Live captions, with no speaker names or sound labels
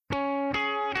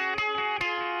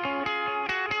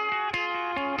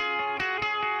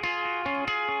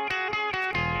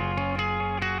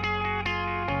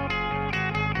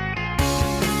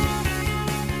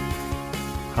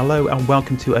Hello and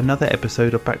welcome to another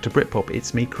episode of Back to Britpop.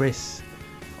 It's me, Chris.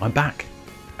 I'm back.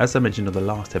 As I mentioned on the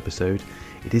last episode,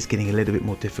 it is getting a little bit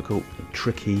more difficult and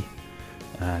tricky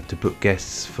to book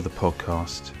guests for the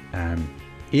podcast.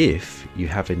 If you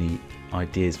have any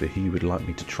ideas for who you would like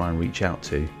me to try and reach out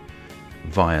to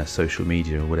via social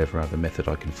media or whatever other method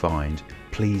I can find,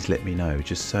 please let me know.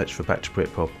 Just search for Back to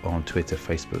Britpop on Twitter,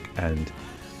 Facebook and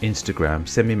Instagram.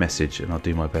 Send me a message and I'll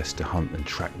do my best to hunt and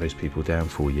track those people down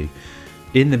for you.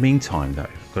 In the meantime, though,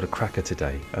 I've got a cracker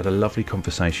today. I had a lovely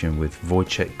conversation with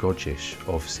Wojciech Godzisz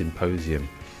of Symposium.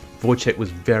 Wojciech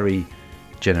was very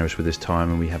generous with his time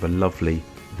and we have a lovely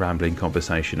rambling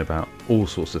conversation about all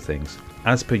sorts of things.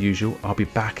 As per usual, I'll be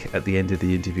back at the end of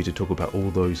the interview to talk about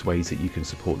all those ways that you can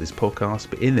support this podcast.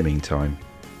 But in the meantime,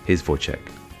 here's Wojciech.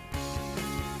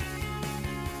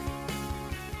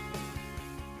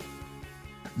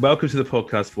 Welcome to the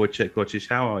podcast, Wojciech Godzisz.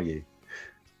 How are you?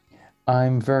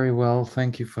 I'm very well.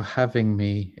 Thank you for having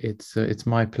me. It's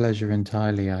my pleasure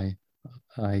entirely.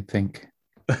 I think.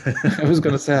 I was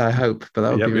going to say I hope, but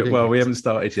that would be ridiculous. Well, we haven't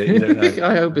started yet. You don't know.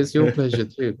 I hope it's your pleasure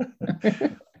too.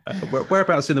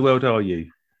 Whereabouts in the world are you?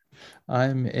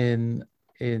 I'm in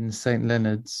St.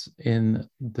 Leonard's in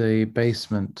the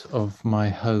basement of my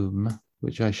home,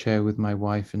 which I share with my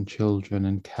wife and children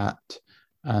and cat.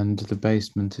 And the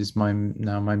basement is my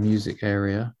music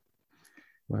area,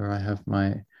 where I have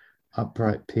my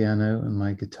upright piano and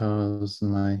my guitars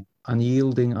and my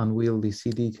unwieldy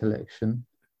CD collection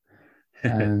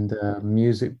and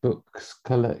music books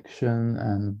collection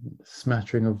and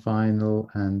smattering of vinyl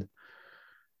and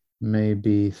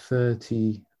maybe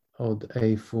 30 odd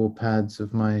A4 pads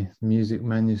of my music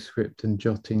manuscript and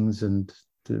jottings and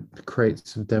the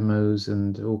crates of demos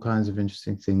and all kinds of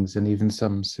interesting things, and even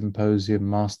some Symposium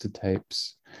master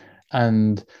tapes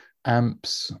and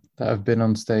amps that have been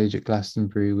on stage at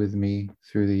Glastonbury with me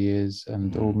through the years,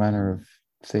 and all manner of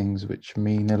things which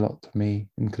mean a lot to me,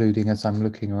 including, as I'm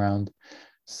looking around,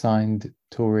 signed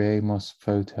Tori Amos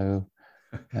photo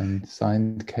and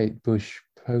signed Kate Bush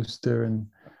poster and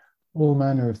all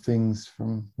manner of things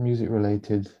from music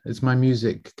related. It's my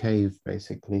music cave,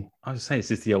 basically. I would say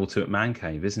this is the ultimate man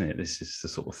cave, isn't it? This is the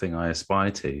sort of thing I aspire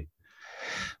to.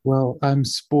 Well, I'm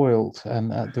spoiled,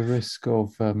 and at the risk of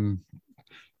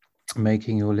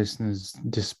making your listeners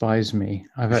despise me,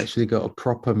 I've actually got a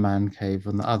proper man cave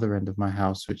on the other end of my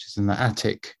house, which is in the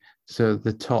attic. So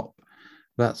the top,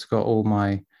 that's got all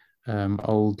my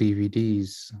old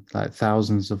DVDs, like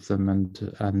thousands of them,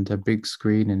 and a big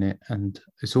screen in it, and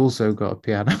it's also got a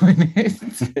piano in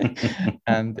it.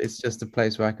 And it's just a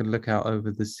place where I can look out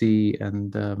over the sea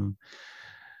and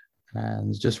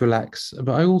just relax.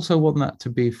 But I also want that to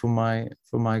be for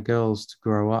my girls to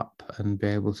grow up and be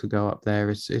able to go up there.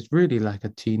 It's really like a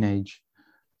teenage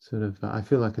sort of. I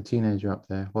feel like a teenager up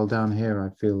there. While down here, I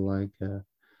feel like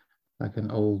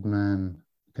an old man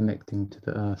connecting to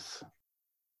the earth.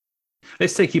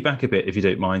 Let's take you back a bit, if you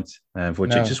don't mind,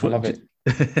 Wojciech. I love it.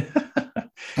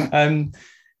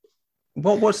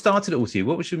 What started it all to you?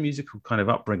 What was your musical kind of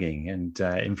upbringing and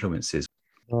influences?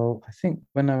 Well, I think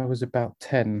when I was about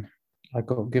 10, I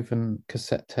got given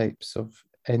cassette tapes of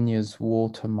Enya's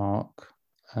Watermark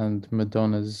and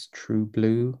Madonna's True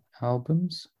Blue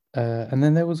albums. And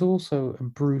then there was also a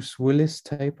Bruce Willis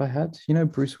tape I had. You know,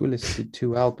 Bruce Willis did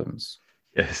 2 albums.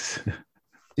 Yes.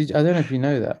 I don't know if you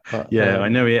know that, but yeah, I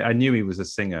know. I knew he was a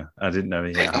singer. I didn't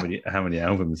know how many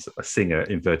albums a singer,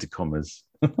 inverted commas.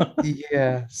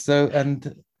 Yeah. So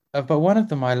but one of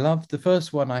them I loved. The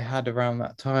first one I had around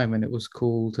that time, and it was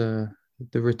called The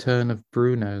Return of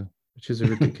Bruno, which is a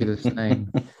ridiculous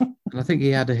name. And I think he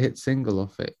had a hit single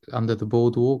off it, Under the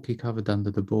Boardwalk. He covered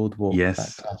Under the Boardwalk,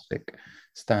 yes, that classic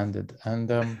standard.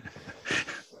 And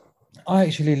I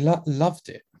actually loved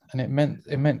it. And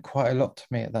it meant quite a lot to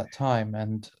me at that time.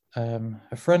 And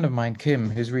a friend of mine, Kim,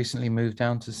 who's recently moved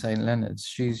down to St. Leonard's,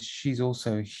 she's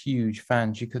also a huge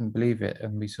fan. She couldn't believe it,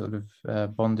 and we sort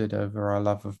of bonded over our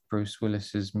love of Bruce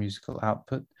Willis's musical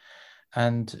output.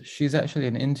 And she's actually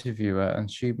an interviewer, and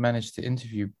she managed to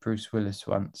interview Bruce Willis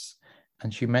once,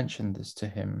 and she mentioned this to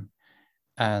him,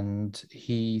 and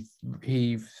he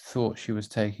thought she was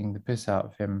taking the piss out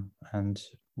of him, and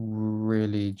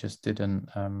really just didn't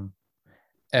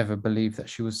ever believe that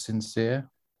she was sincere.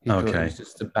 He thought it was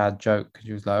just a bad joke.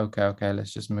 She was like, okay,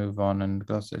 let's just move on. And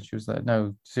she was like,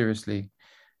 no, seriously,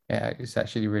 yeah, it's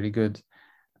actually really good.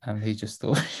 And he just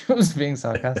thought she was being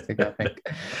sarcastic, I think.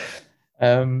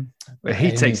 But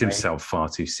he takes himself far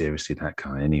too seriously, that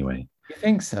guy, anyway. You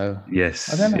think so?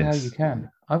 Yes. I don't know how you can.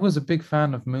 I was a big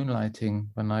fan of Moonlighting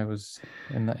when I was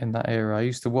in that era. I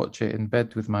used to watch it in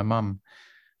bed with my mum,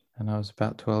 and I was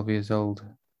about 12 years old.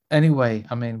 Anyway,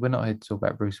 I mean, we're not here to talk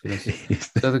about Bruce Willis.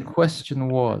 So the question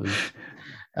was,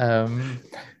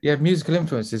 yeah, musical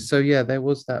influences. So yeah, there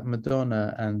was that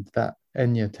Madonna and that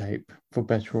Enya tape, for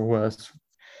better or worse.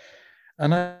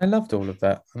 And I loved all of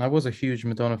that. And I was a huge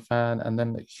Madonna fan and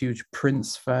then a huge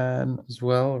Prince fan as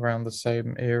well around the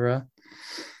same era,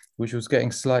 which was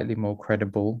getting slightly more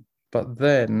credible. But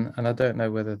then, and I don't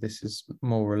know whether this is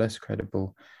more or less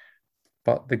credible,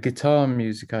 but the guitar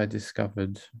music I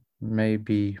discovered,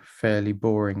 maybe fairly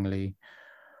boringly,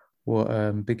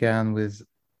 began with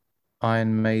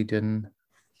Iron Maiden.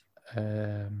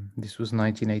 This was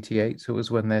 1988, so it was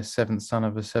when their Seventh Son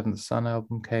of a Seventh Son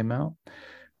album came out,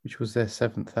 which was their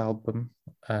seventh album,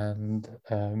 and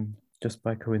just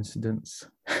by coincidence,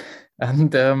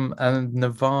 and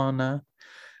Nirvana,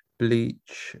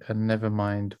 Bleach, and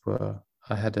Nevermind were.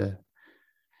 I had a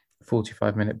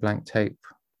 45-minute blank tape,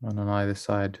 and on either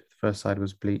side, the first side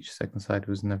was Bleach, second side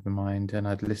was Nevermind, and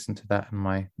I'd listen to that in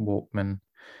my Walkman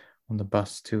on the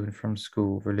bus to and from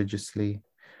school religiously.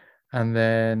 And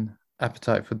then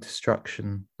Appetite for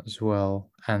Destruction as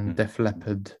well, and Def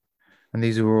Leppard. And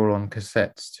these were all on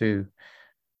cassettes too.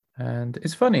 And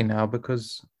it's funny now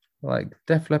because like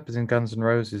Def Leppard and Guns N'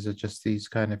 Roses are just these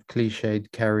kind of cliched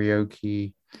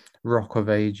karaoke rock of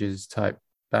ages type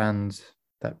bands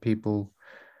that people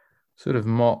sort of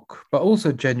mock, but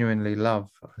also genuinely love,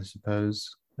 I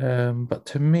suppose. But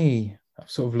to me,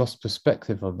 I've sort of lost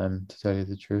perspective on them, to tell you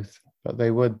the truth. But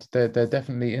they're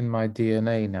definitely in my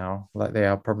DNA now, like they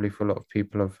are probably for a lot of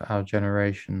people of our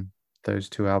generation. Those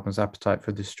two albums, Appetite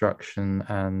for Destruction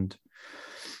and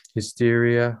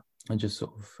Hysteria, are just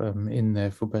sort of in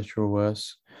there for better or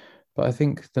worse. But I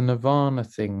think the Nirvana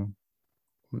thing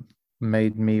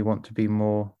made me want to be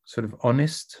more sort of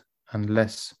honest and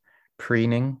less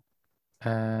preening.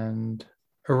 And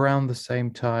around the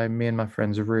same time, me and my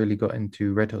friends really got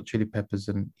into Red Hot Chili Peppers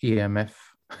and EMF.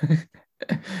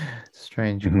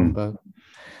 Strange combo,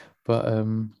 but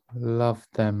loved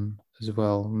them as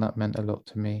well, and that meant a lot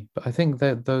to me. But I think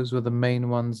that those were the main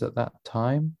ones at that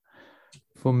time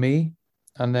for me.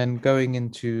 And then going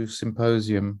into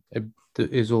Symposium,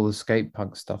 is all the skate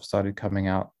punk stuff started coming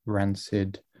out: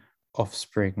 Rancid,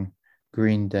 Offspring,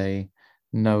 Green Day,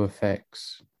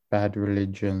 NoFX, Bad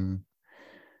Religion,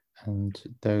 and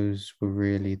those were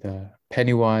really the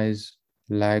Pennywise,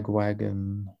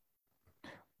 Lagwagon.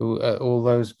 All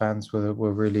those bands were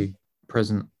really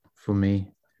present for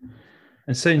me.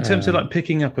 And so, in terms of like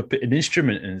picking up an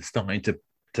instrument and starting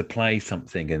to play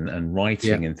something and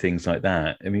writing and things like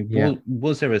that, I mean,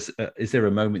 was there is there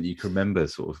a moment you can remember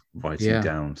sort of writing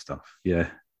down stuff? Yeah.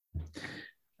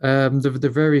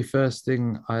 The very first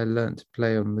thing I learned to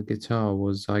play on the guitar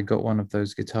was I got one of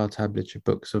those guitar tablature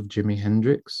books of Jimi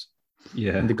Hendrix.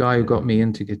 Yeah. And the guy who got me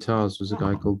into guitars was a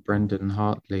guy called Brendan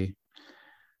Hartley,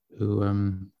 who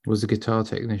was a guitar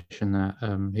technician that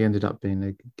he ended up being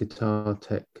a guitar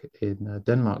tech in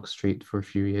Denmark Street for a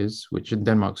few years, which in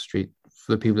Denmark Street,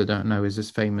 for the people that don't know, is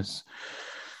this famous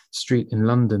street in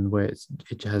London where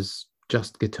it has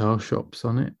just guitar shops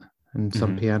on it and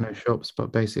some piano shops,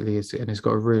 but basically it's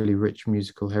got a really rich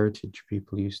musical heritage.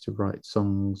 People used to write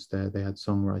songs there. They had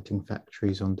songwriting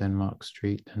factories on Denmark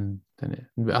Street, and then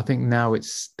I think now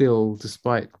it's still,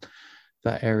 despite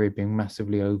that area being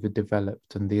massively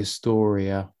overdeveloped and the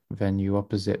Astoria venue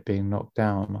opposite being knocked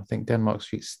down, I think Denmark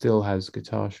Street still has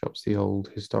guitar shops, the old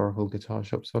historical guitar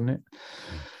shops on it.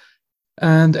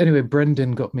 And anyway,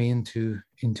 Brendan got me into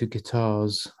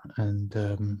guitars, and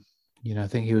I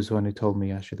think he was the one who told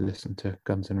me I should listen to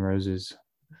Guns N' Roses.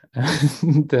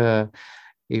 And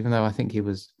even though I think he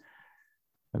was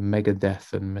a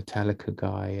Megadeth and Metallica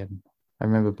guy, and I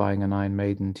remember buying an Iron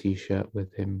Maiden t-shirt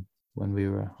with him when we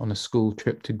were on a school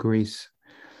trip to Greece.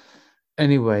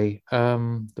 Anyway,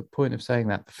 the point of saying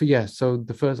that, so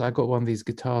the first, I got one of these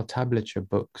guitar tablature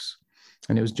books,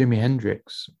 and it was Jimi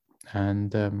Hendrix,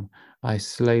 and I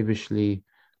slavishly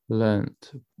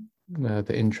learnt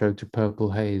the intro to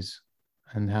Purple Haze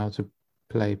and how to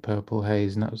play Purple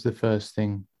Haze, and that was the first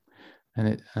thing,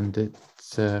 and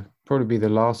it's probably the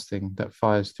last thing that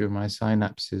fires through my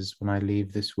synapses when I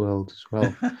leave this world as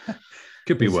well.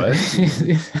 Could be worse.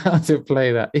 How to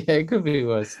play that? Yeah, it could be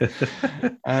worse.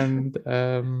 And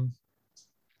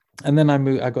then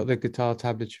I got the guitar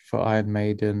tablature for Iron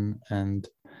Maiden and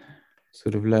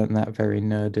sort of learned that very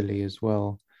nerdily as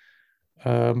well.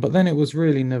 But then it was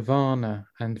really Nirvana,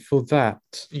 and for that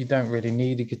you don't really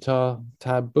need a guitar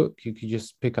tab book. You could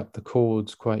just pick up the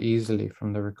chords quite easily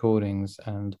from the recordings,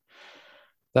 and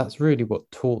that's really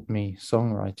what taught me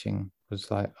songwriting.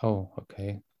 Was like, oh,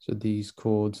 okay, So these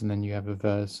chords, and then you have a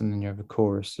verse, and then you have a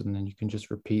chorus, and then you can just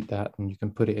repeat that, and you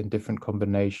can put it in different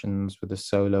combinations with a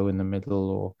solo in the middle,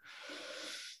 or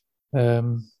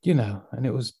and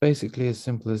it was basically as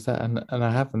simple as that. And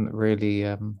I haven't really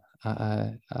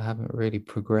I haven't really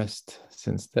progressed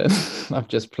since then. I've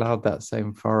just plowed that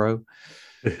same furrow.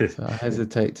 So I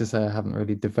hesitate to say I haven't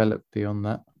really developed beyond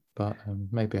that, but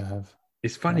maybe I have.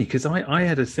 It's funny because I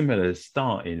had a similar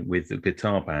start in with the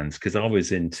guitar bands because I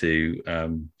was into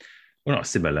well, not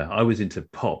similar. I was into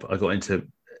pop. I got into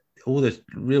all the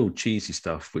real cheesy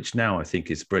stuff, which now I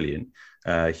think is brilliant.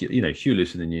 Hugh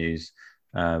Lewis in the News,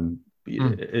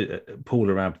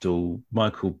 Paula Abdul,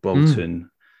 Michael Bolton,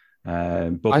 I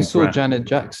Bobby saw Brown. Janet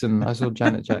Jackson. I saw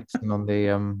Janet Jackson on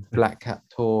the Black Cat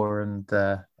tour and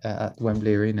at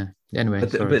Wembley Arena. Anyway,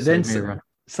 sorry, But then Samira.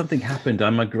 something happened. I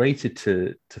migrated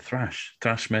to thrash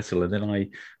metal, and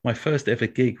then my first ever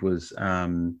gig was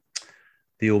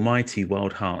the Almighty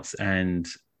Wild Hearts and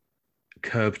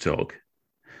Curb Dog.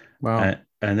 Wow.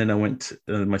 And then I went.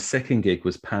 My second gig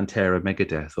was Pantera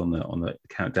Megadeth on the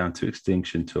Countdown to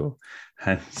Extinction tour,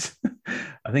 and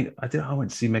I think I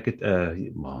went to see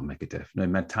Megadeth, no,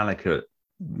 Metallica at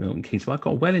Milton Keynes. So I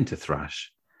got well into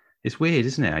thrash. It's weird,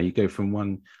 isn't it? How you go from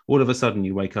one, all of a sudden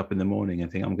you wake up in the morning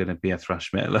and think I'm going to be a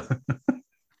thrash metaler.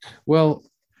 Well,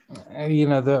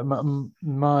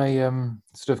 my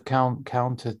sort of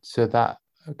counterpoint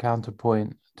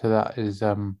to that is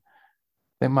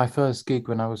I think my first gig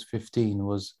when I was 15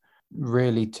 was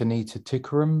really Tanita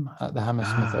Tikaram at the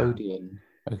Hammersmith Ah, Odeon.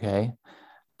 Okay.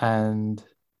 And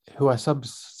who I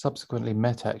subsequently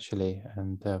met actually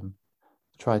and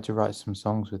tried to write some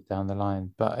songs with down the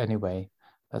line. But anyway,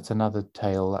 that's another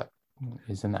tale that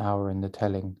is an hour in the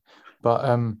telling. But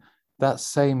that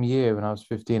same year when I was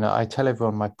 15, I tell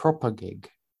everyone my proper gig,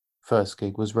 first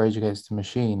gig, was Rage Against the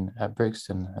Machine at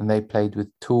Brixton, and they played with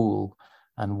Tool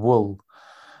and Wool.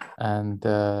 And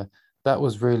that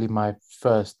was really my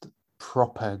first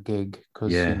proper gig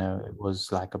because yeah, it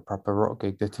was like a proper rock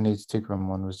gig. The Tanita Tikaram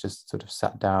one was just sort of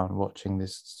sat down watching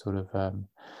this sort of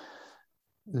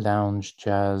lounge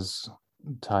jazz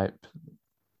type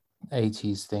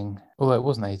 80s thing. Although it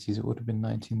wasn't 80s, it would have been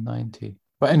 1990.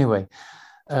 But anyway,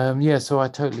 yeah, so I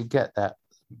totally get that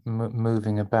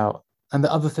moving about. And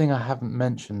the other thing I haven't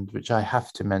mentioned, which I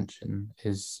have to mention,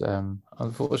 is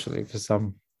unfortunately for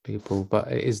some people,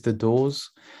 but it is the Doors.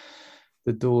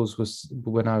 The Doors was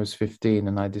when I was 15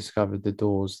 and I discovered the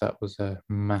Doors. That was a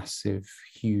massive,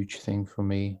 huge thing for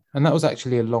me. And that was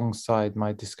actually alongside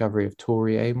my discovery of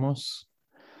Tori Amos.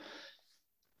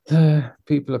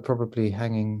 People are probably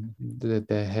hanging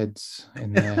their heads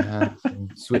in their hands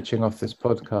and switching off this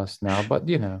podcast now. But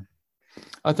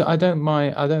I don't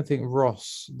mind. I don't think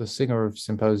Ross, the singer of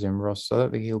Symposium, Ross, I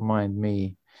don't think he'll mind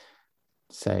me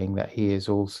saying that he is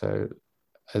also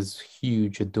as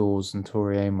huge a Doors and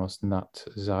Tori Amos nut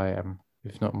as I am,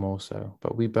 if not more so.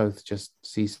 But we both just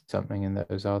see something in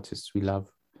those artists we love.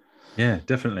 yeah,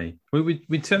 definitely.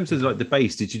 In terms of like the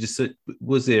bass, did you just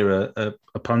was there a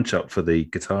punch up for the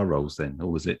guitar rolls then,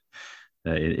 or was it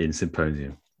in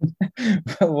Symposium?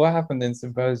 What happened in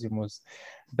Symposium was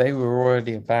they were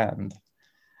already a band,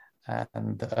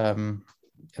 and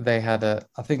they had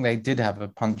I think they did have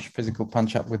a physical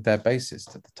punch up with their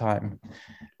bassist at the time,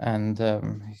 and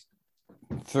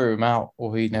he threw him out,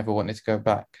 or he never wanted to go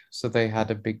back. So they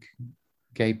had a big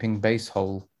gaping bass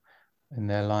hole in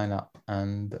their lineup,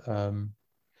 and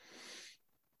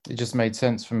it just made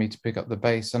sense for me to pick up the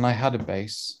bass. And I had a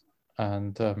bass,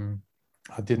 and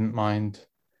I didn't mind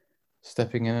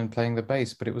stepping in and playing the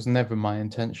bass, but it was never my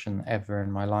intention ever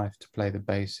in my life to play the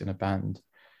bass in a band.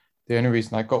 The only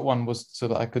reason I got one was so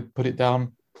that I could put it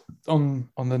down on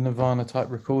the Nirvana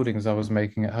type recordings I was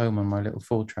making at home on my little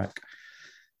 4-track.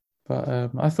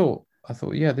 But I thought,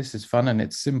 yeah, this is fun and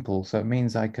it's simple, so it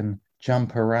means I can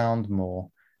jump around more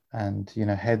and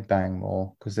headbang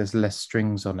more because there's less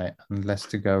strings on it and less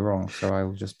to go wrong. So I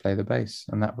will just play the bass,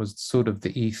 and that was sort of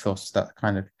the ethos that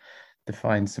kind of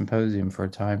defined Symposium for a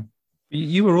time.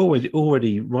 You were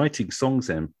already writing songs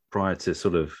then prior to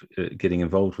sort of getting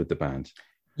involved with the band.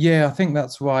 Yeah, I think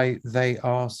that's why they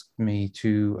asked me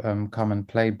to come and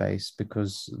play bass,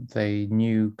 because they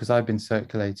knew, because I've been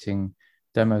circulating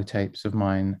demo tapes of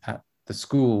mine at the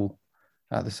school,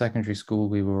 at the secondary school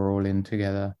we were all in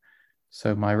together.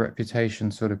 So my reputation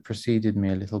sort of preceded me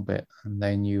a little bit, and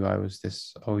they knew I was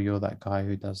this, oh, you're that guy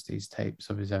who does these tapes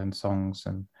of his own songs.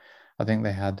 And I think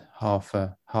they had half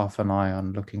an eye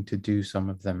on looking to do some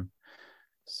of them.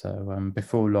 So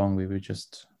before long, we were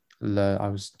just I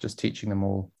was just teaching them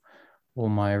all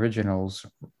my originals,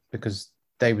 because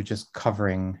they were just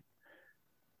covering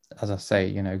as I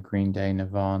say, Green Day,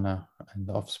 Nirvana, and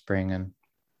Offspring, and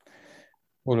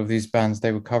all of these bands,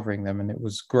 they were covering them, and it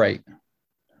was great.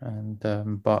 And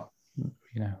but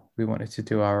we wanted to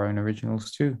do our own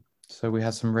originals too, so we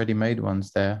had some ready-made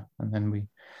ones there, and then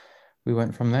we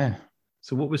went from there.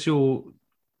 So what was your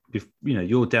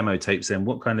demo tapes then?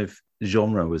 What kind of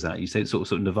genre was that? You said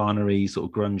sort of Nirvana-y, sort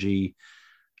of grungy,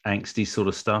 angsty sort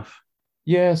of stuff.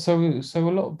 Yeah, so a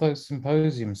lot of those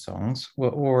Symposium songs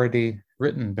were already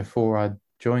written before I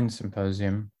joined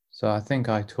Symposium. So I think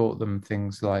I taught them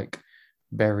things like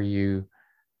Bury You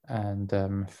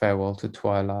and Farewell to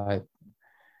Twilight.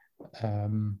 I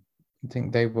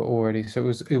think they were already,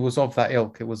 so it was of that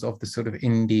ilk. It was of the sort of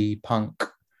indie punk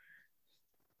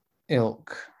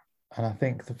ilk. And I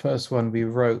think the first one we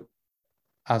wrote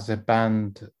as a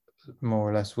band, more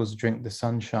or less, was Drink the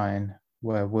Sunshine,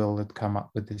 where Will had come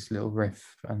up with this little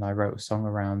riff and I wrote a song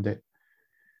around it.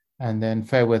 And then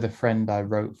Fair Weather Friend, I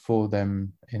wrote for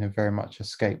them in a very much a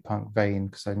skate punk vein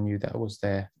because I knew that was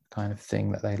their kind of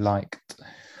thing that they liked.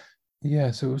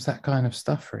 Yeah, so it was that kind of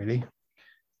stuff, really.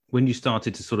 When you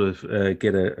started to sort of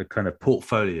get a kind of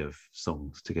portfolio of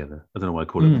songs together, I don't know why I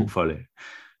call it portfolio.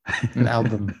 An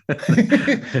album.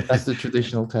 That's the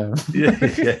traditional term.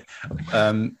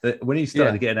 When you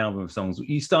started to get an album of songs,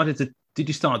 did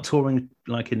you start touring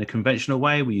like in a conventional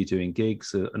way? Were you doing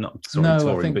gigs? Touring,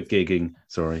 but gigging.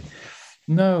 Sorry.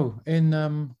 No,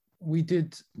 we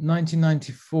did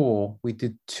 1994. We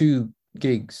did 2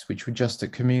 gigs, which were just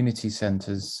at community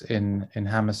centres in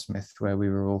Hammersmith, where we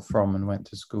were all from and went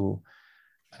to school,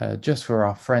 just for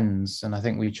our friends. And I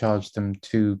think we charged them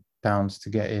 £2 to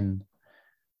get in.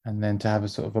 And then to have a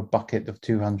sort of a bucket of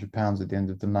 £200 at the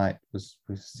end of the night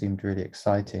seemed really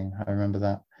exciting. I remember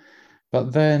that.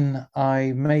 But then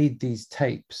I made these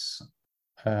tapes,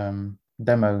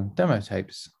 demo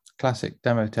tapes, classic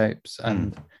demo tapes,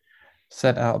 and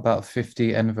set out about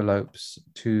 50 envelopes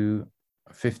to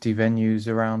 50 venues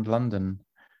around London,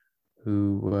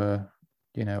 who were,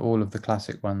 all of the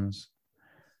classic ones.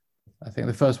 I think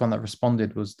the first one that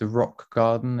responded was the Rock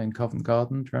Garden in Covent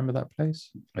Garden. Do you remember that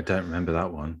place? I don't remember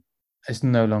that one. It's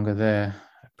no longer there,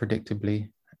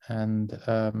 predictably. And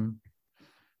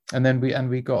then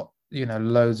we got,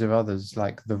 loads of others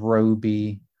like the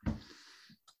Roby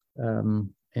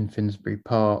in Finsbury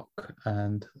Park,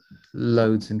 and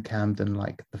loads in Camden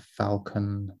like the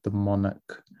Falcon, the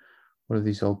Monarch, all of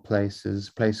these old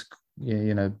places.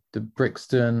 The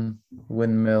Brixton,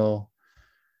 Windmill,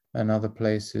 and other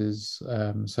places.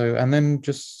 So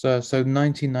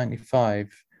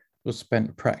 1995 was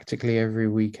spent practically every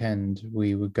weekend.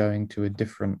 We were going to a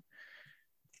different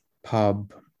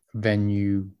pub,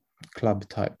 venue, club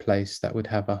type place that would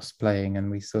have us playing, and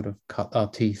we sort of cut our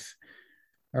teeth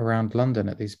around London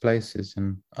at these places.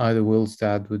 And either Will's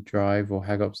dad would drive, or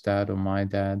Hagop's dad, or my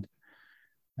dad,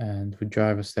 and would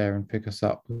drive us there and pick us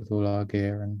up with all our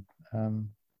gear. And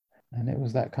it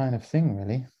was that kind of thing,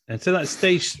 really. And so that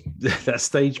stage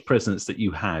presence that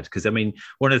you had, because I mean,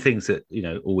 one of the things that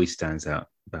always stands out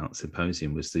about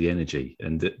Symposium was the energy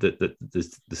and the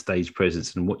stage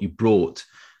presence and what you brought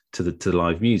to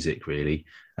live music. Really,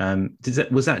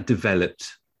 was that developed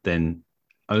then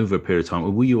over a period of time,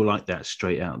 or were you all like that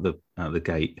straight out the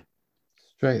gate?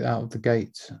 Straight out of the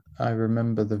gate. I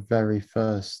remember the very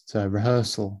first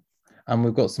rehearsal, and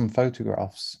we've got some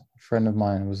photographs. A friend of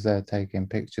mine was there taking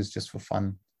pictures just for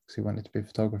fun, because he wanted to be a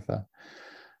photographer.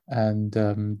 And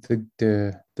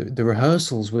the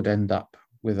rehearsals would end up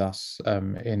with us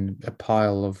in a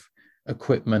pile of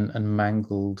equipment and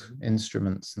mangled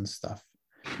instruments and stuff.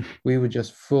 We were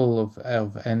just full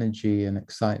of energy and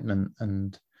excitement,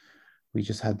 and we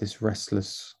just had this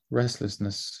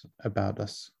restlessness about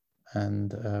us.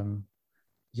 And I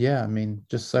mean,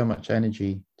 just so much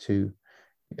energy to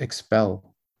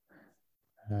expel.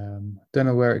 Don't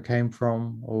know where it came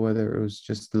from, or whether it was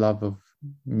just love of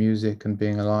music and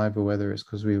being alive, or whether it's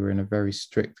because we were in a very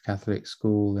strict Catholic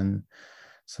school and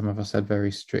some of us had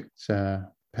very strict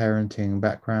parenting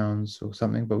backgrounds or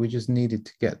something, but we just needed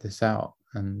to get this out.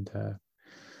 And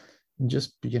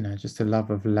just a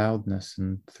love of loudness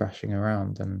and thrashing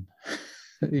around, and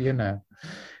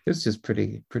it's just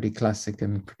pretty classic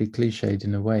and pretty cliched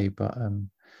in a way, but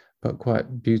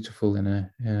quite beautiful in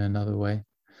another way.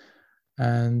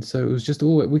 And so it was just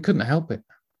we couldn't help it,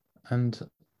 and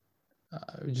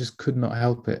we just could not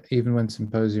help it. Even when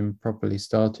Symposium properly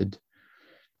started,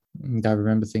 I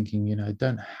remember thinking, I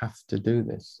don't have to do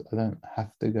this. I don't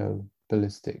have to go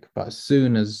ballistic. But as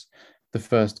soon as the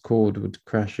first chord would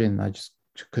crash in, I just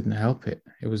couldn't help it.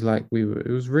 It was like it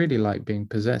was really like being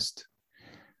possessed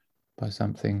by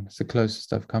something. It's the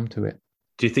closest I've come to it.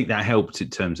 Do you think that helped in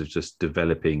terms of just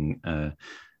developing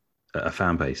a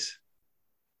fan base?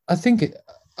 I think it.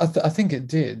 I think it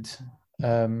did.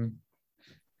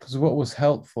 Because what was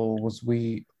helpful was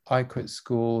I quit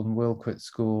school and Will quit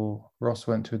school. Ross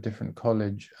went to a different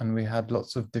college, and we had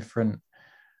lots of different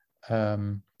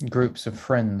groups of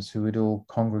friends who would all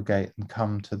congregate and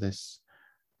come to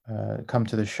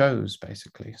the shows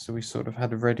basically. So we sort of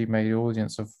had a ready-made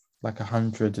audience of like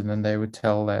 100, and then they would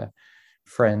tell their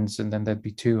friends, and then there'd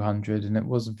be 200, and it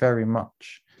was very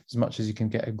much as you can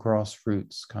get a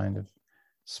grassroots kind of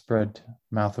spread,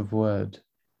 mouth of word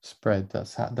spread.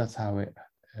 That's how it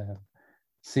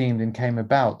seemed and came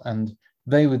about, and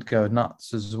they would go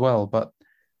nuts as well. But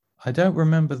I don't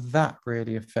remember that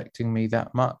really affecting me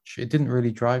that much. It didn't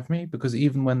really drive me, because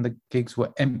even when the gigs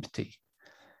were empty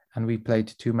and we played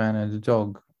to Two Man and a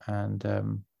Dog, and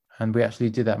we actually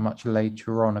did that much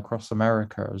later on across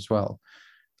America as well,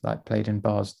 like played in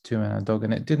bars to Two Man and a Dog,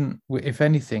 and it didn't. If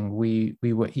anything, we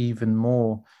were even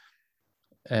more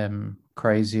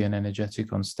crazy and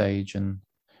energetic on stage and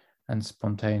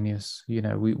spontaneous. You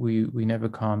know, we never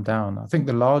calmed down. I think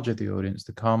the larger the audience,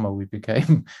 the calmer we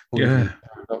became, weirdly, Yeah.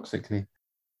 paradoxically.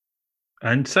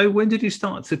 And so when did you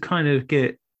start to kind of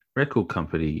get record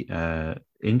company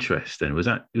interest then? Was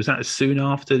that soon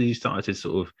after that you started to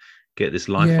sort of get this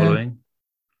live Yeah, following?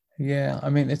 yeah. I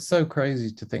mean, it's so crazy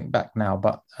to think back now,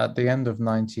 but at the end of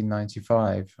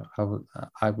 1995,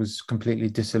 I was completely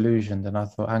disillusioned, and I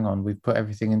thought, hang on, we've put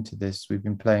everything into this. We've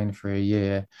been playing for a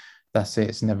year. That's it.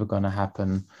 It's never going to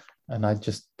happen. And I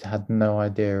just had no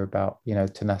idea about,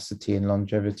 tenacity and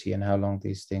longevity and how long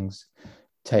these things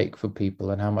take for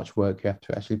people and how much work you have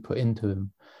to actually put into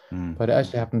them. Mm. But it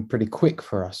actually happened pretty quick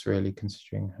for us, really,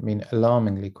 considering, I mean,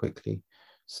 alarmingly quickly.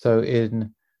 So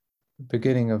in the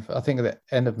beginning of, I think at the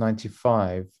end of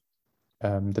 95,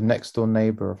 the next door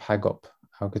neighbor of Hagop,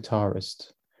 our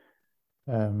guitarist,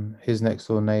 his next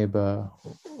door neighbor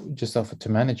just offered to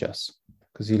manage us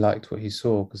because he liked what he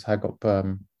saw, because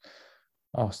Hagop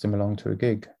asked him along to a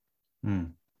gig.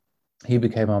 Mm. He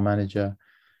became our manager.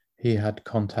 He had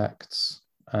contacts,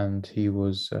 and he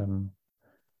was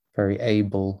very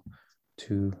able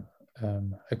to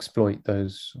exploit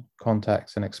those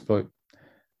contacts and exploit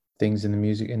things in the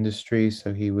music industry.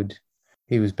 So he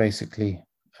was basically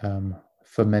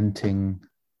fomenting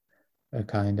a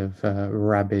kind of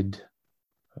rabid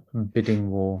bidding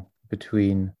war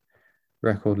between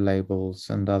record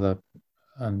labels and other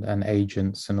and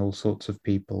agents and all sorts of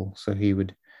people. So he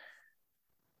would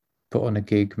put on a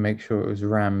gig, make sure it was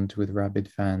rammed with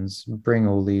rabid fans, bring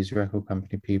all these record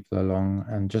company people along,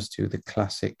 and just do the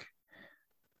classic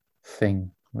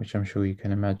thing, which I'm sure you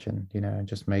can imagine, and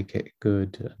just make it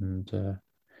good and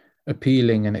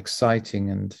appealing and exciting,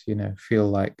 and feel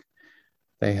like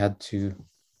they had to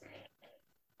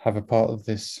have a part of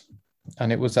this.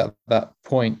 And it was at that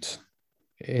point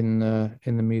in the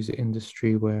music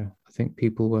industry where I think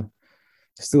people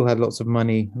still had lots of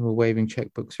money and were waving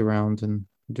checkbooks around and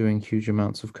doing huge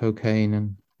amounts of cocaine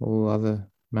and all other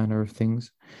manner of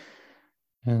things.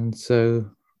 And so,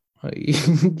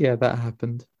 yeah, that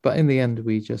happened. But in the end,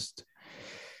 we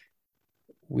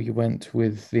went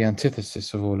with the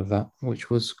antithesis of all of that, which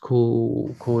was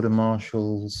Corder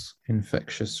Marshall's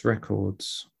Infectious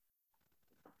Records,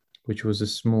 which was a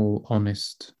small,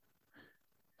 honest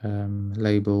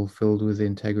label filled with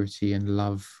integrity and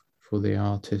love for the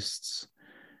artists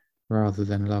rather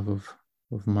than love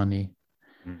of money.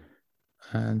 Mm.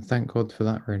 And thank God for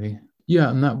that, really.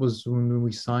 Yeah, and that was when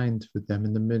we signed with them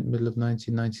in the middle of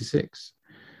 1996.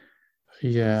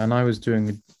 Yeah, and I was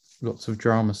doing lots of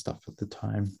drama stuff at the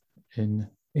time in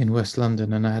West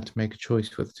London, and I had to make a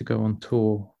choice whether to go on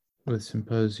tour with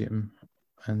Symposium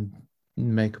and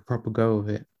make a proper go of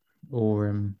it,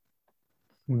 or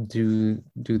do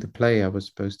the play I was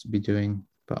supposed to be doing.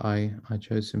 But I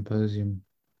chose Symposium,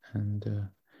 and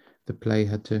the play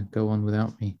had to go on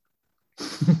without me.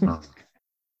 Oh.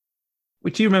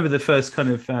 Would you remember the first kind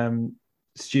of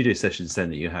studio sessions then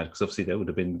that you had? Because obviously that would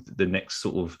have been the next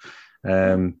sort of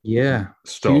Yeah,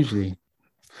 stop. hugely.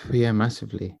 Yeah,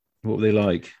 massively. What were they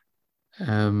like? They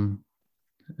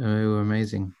were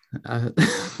amazing.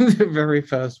 The very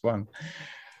first one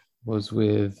was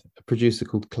with a producer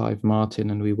called Clive Martin,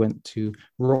 and we went to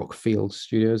Rockfield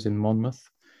Studios in Monmouth,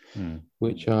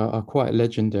 which are quite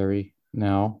legendary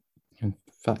now. In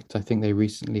fact, I think they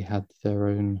recently had their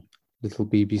own little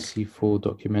BBC4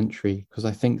 documentary, because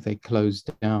I think they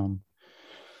closed down.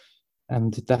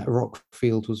 And that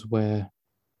Rockfield was where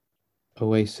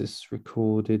Oasis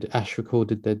recorded, Ash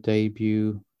recorded their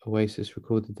debut, Oasis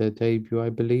recorded their debut, I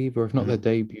believe, or if not their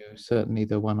debut, certainly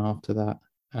the one after that.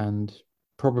 And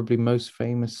probably most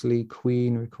famously,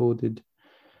 Queen recorded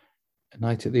A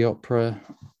Night at the Opera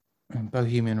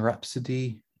Bohemian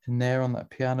Rhapsody in there on that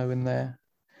piano in there.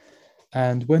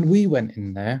 And when we went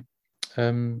in there,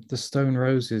 the Stone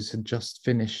Roses had just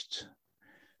finished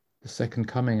the Second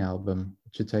Coming album,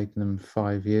 which had taken them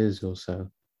 5 years or so.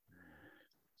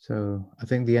 So I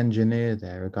think the engineer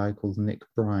there, a guy called Nick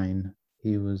Brine,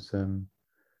 he was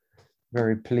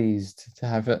very pleased to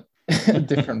have a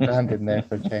different band in there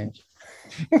for a change.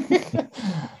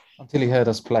 Until he heard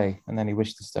us play, and then he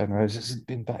wished the Stone Roses had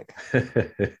been back.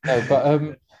 No,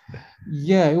 but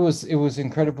yeah, it was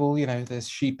incredible. You know, there's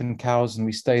sheep and cows, and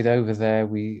we stayed over there.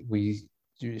 We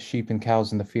do sheep and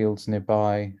cows in the fields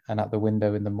nearby, and at the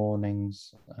window in the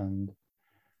mornings. And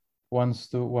one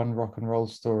rock and roll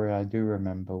story I do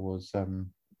remember was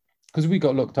because we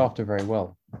got looked after very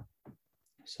well.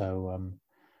 So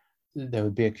there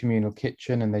would be a communal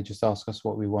kitchen, and they just ask us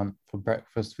what we want for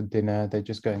breakfast, for dinner. They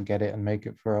just go and get it and make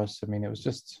it for us. I mean, it was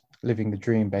just living the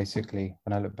dream, basically.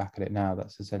 When I look back at it now,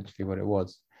 that's essentially what it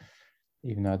was,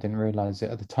 even though I didn't realize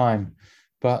it at the time.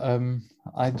 But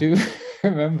I do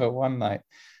remember one night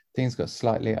things got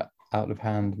slightly out of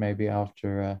hand, maybe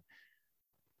after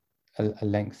a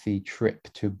lengthy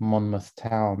trip to Monmouth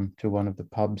Town, to one of the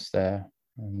pubs there,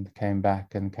 and came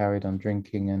back and carried on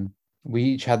drinking. And we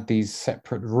each had these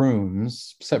separate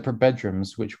rooms, separate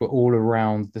bedrooms, which were all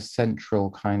around the central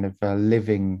kind of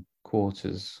living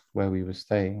quarters where we were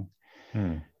staying.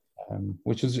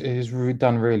 Which is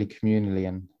done really communally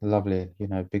and lovely, you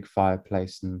know, big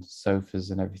fireplace and sofas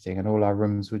and everything, and all our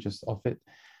rooms were just off it.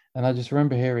 And I just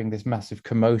remember hearing this massive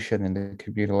commotion in the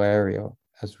communal area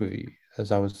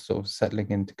as I was sort of settling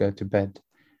in to go to bed.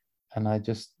 And I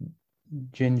just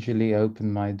gingerly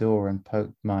opened my door and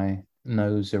poked my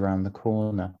nose around the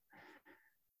corner,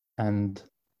 and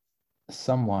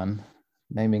someone,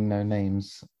 naming no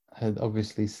names, had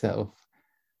obviously set off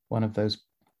one of those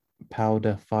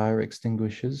powder fire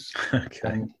extinguishers. Okay.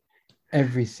 And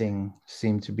everything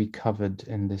seemed to be covered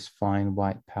in this fine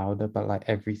white powder, but like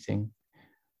everything,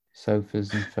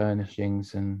 sofas and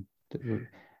furnishings, and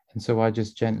so I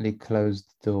just gently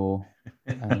closed the door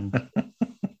and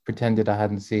pretended I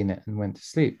hadn't seen it and went to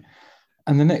sleep.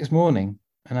 And the next morning,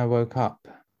 and I woke up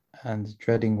and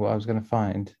dreading what I was going to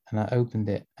find, and I opened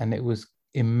it, and it was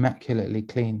immaculately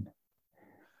clean.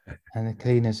 And the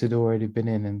cleaners had already been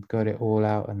in and got it all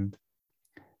out. And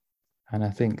I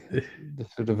think the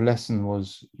sort of lesson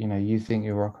was, you know, you think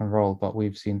you're rock and roll, but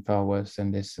we've seen far worse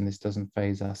than this, and this doesn't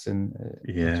faze us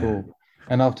at all.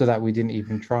 And after that, we didn't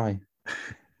even try.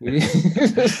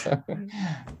 So,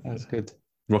 that's good.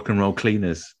 Rock and roll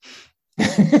cleaners.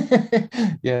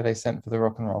 Yeah, they sent for the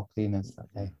rock and roll cleaners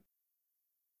that day.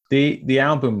 The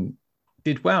album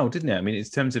did well, didn't it? I mean, in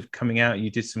terms of coming out, you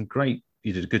did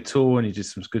a good tour, and you did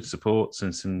some good supports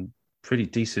and some pretty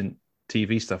decent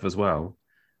TV stuff as well.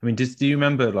 I mean, do you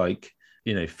remember, like,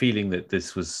 you know, feeling that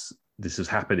this was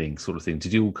happening, sort of thing?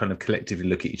 Did you all kind of collectively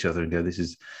look at each other and go, this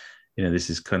is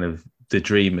kind of the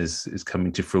dream is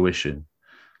coming to fruition?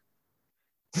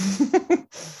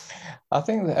 I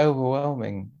think the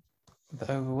overwhelming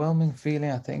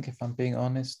feeling, I think, if I'm being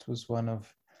honest, was one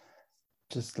of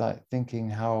just like thinking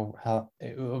how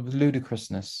of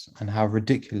ludicrousness and how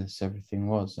ridiculous everything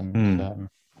was. And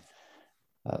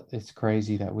it's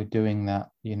crazy that we're doing that.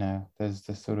 You know, there's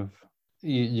this sort of,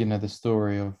 you know, the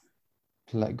story of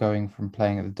going from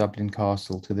playing at the Dublin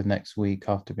Castle to the next week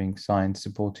after being signed,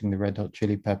 supporting the Red Hot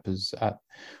Chili Peppers at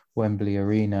Wembley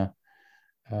Arena,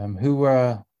 who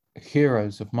were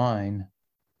heroes of mine.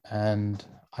 And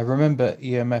I remember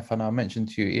EMF, and I mentioned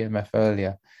to you EMF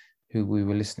earlier, who we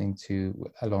were listening to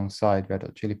alongside Red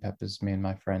Hot Chili Peppers, me and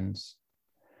my friends.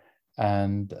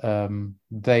 And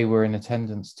they were in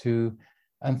attendance too,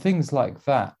 and things like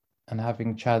that. And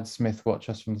having Chad Smith watch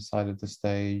us from the side of the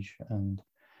stage, and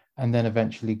then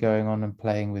eventually going on and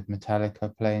playing with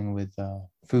Metallica, playing with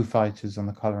Foo Fighters on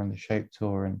the Colour and the Shape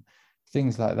tour, and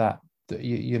things like that.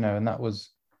 You know, and that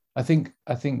was, I think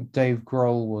Dave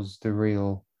Grohl was the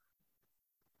real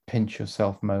pinch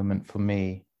yourself moment for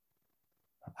me.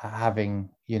 Having,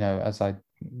 you know, as I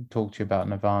talked to you about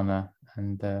Nirvana,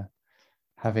 and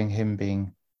having him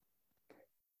being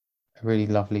a really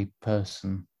lovely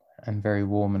person and very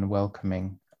warm and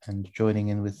welcoming, and joining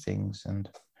in with things and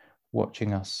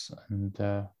watching us. And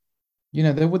you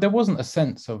know, there wasn't a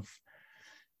sense of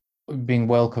being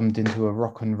welcomed into a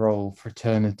rock and roll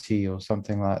fraternity or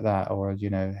something like that, or, you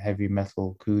know, heavy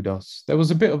metal kudos. There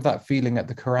was a bit of that feeling at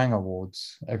the Kerrang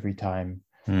Awards every time.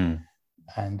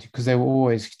 And because there were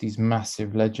always these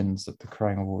massive legends at the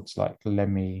Kerrang Awards, like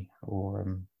Lemmy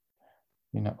or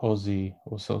you know, Ozzy,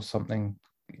 or so something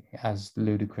as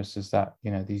ludicrous as that.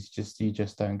 You know, you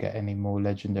just don't get any more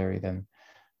legendary than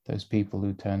those people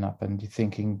who turn up, and you're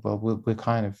thinking, well, we're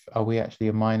kind of, are we actually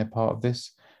a minor part of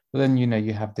this? But then,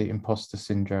 you have the imposter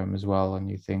syndrome as well, and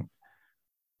you think,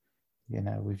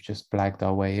 we've just blagged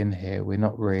our way in here. We're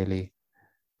not really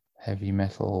heavy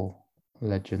metal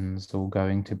legends or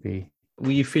going to be.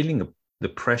 Were you feeling the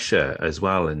pressure as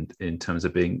well, in terms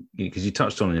of being, because you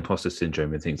touched on imposter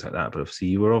syndrome and things like that, but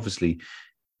obviously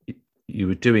you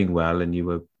were doing well, and you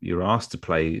were asked to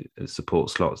play support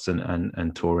slots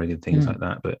and touring and things like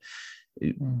that. But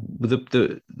with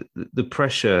the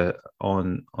pressure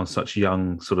on such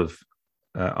young sort of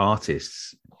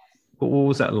artists, what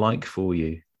was that like for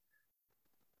you?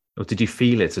 Or did you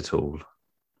feel it at all?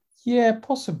 Yeah,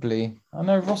 possibly. I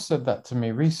know Ross said that to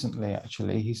me recently,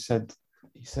 actually. He said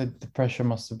the pressure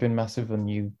must have been massive on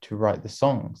you to write the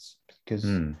songs, because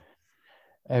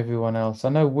everyone else, I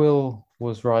know Will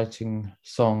was writing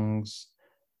songs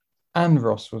and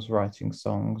Ross was writing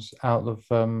songs out of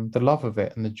the love of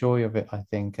it and the joy of it, I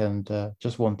think, and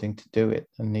just wanting to do it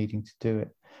and needing to do it.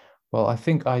 Well, I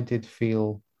think I did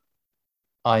feel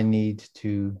I need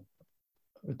to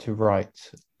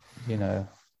write, you know,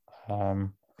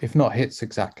 if not hits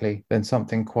exactly, then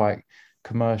something quite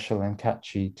commercial and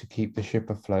catchy to keep the ship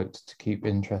afloat, to keep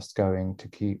interest going, to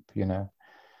keep,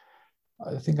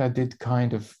 I think I did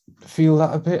kind of feel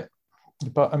that a bit.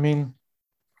 But I mean,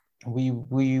 we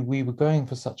were going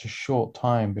for such a short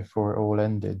time before it all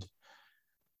ended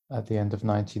at the end of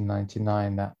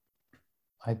 1999 that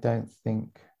I don't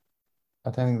think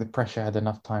the pressure had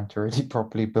enough time to really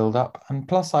properly build up. And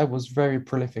plus, I was very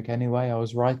prolific anyway. I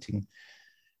was writing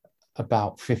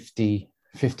about 50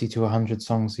 to 100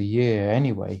 songs a year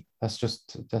anyway. That's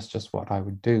just what I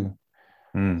would do.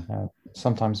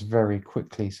 Sometimes very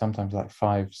quickly, sometimes like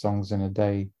 5 songs in a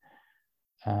day.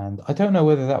 And I don't know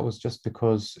whether that was just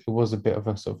because it was a bit of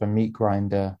a sort of a meat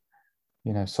grinder,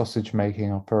 sausage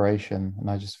making operation, and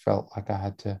I just felt like I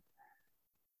had to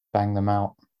bang them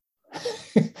out.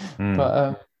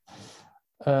 But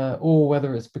or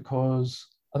whether it's because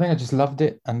I think I just loved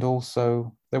it, and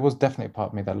also there was definitely a part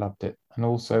of me that loved it, and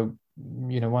also,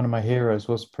 one of my heroes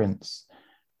was Prince,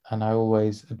 and I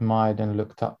always admired and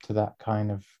looked up to that kind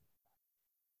of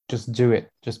just do it,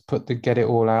 just get it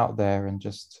all out there, and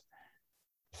just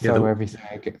throw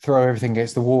everything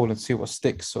against the wall and see what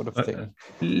sticks, sort of thing.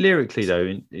 Lyrically,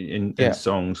 though, in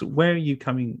songs, where are you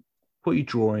coming? What are you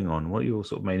drawing on? What are your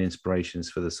sort of main inspirations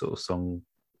for the sort of song?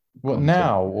 What content?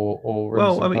 Now or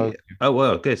well, I mean,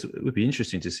 I guess it would be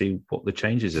interesting to see what the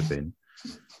changes have been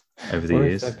over the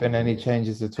years. If there have been any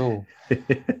changes at all.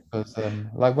 Because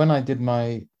like when I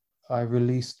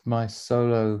released my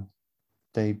solo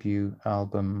debut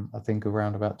album, I think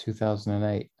around about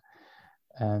 2008,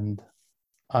 and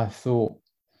I thought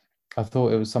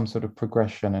it was some sort of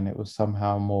progression, and it was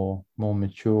somehow more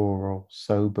mature or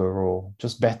sober or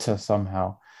just better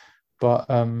somehow. But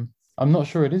I'm not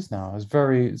sure it is now.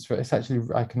 It's actually,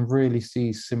 I can really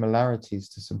see similarities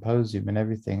to Symposium and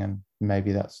everything, and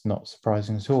maybe that's not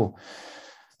surprising at all.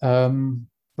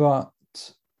 But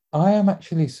I am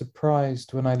actually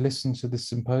surprised when I listen to the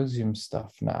Symposium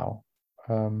stuff now,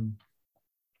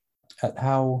 at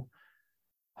how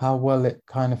well it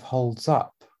kind of holds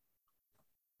up.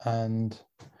 And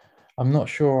I'm not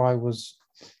sure I was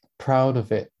proud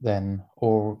of it then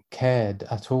or cared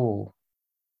at all.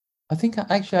 I think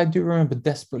I do remember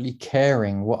desperately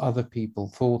caring what other people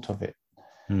thought of it.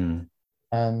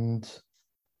 And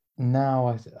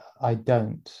now I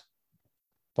don't.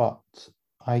 But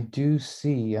I do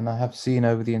see, and I have seen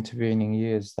over the intervening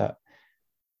years,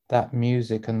 that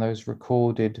music and those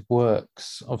recorded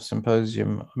works of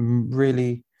Symposium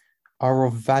really are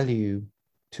of value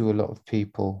to a lot of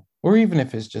people, or even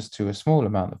if it's just to a small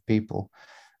amount of people.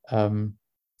 They're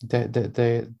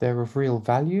of real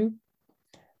value.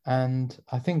 And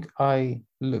I think I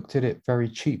looked at it very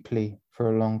cheaply for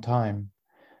a long time.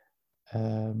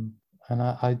 And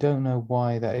I don't know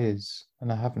why that is.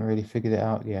 And I haven't really figured it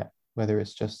out yet, whether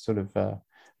it's just sort of a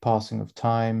passing of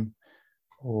time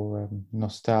or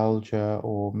nostalgia,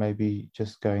 or maybe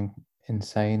just going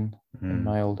insane in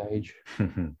my old age.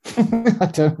 I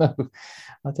don't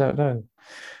know.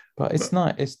 But it's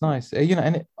nice. It's nice.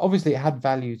 And obviously it had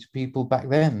value to people back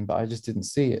then, but I just didn't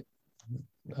see it.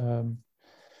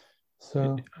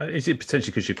 So is it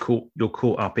potentially because you're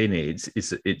caught up in it?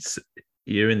 It's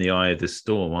you're in the eye of the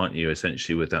storm, aren't you?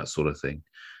 Essentially, with that sort of thing.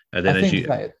 And then I think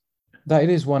that it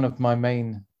is one of my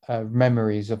main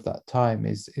memories of that time.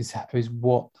 Is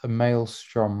what a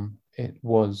maelstrom it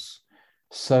was.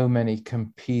 So many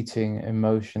competing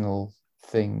emotional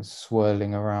things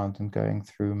swirling around and going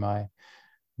through my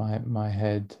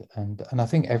head, and I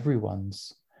think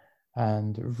everyone's,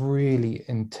 and really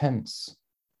intense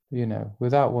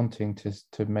without wanting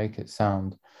to make it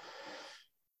sound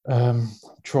um,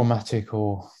 traumatic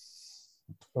or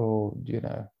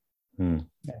Mm.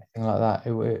 anything like that.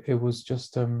 It was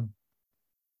just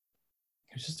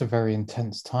a very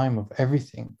intense time of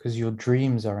everything, because your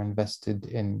dreams are invested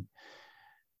in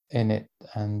it,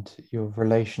 and your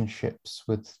relationships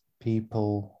with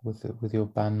people, with your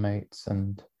bandmates,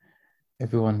 and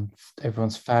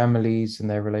everyone's families and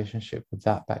their relationship with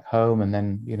that back home. And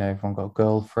then everyone got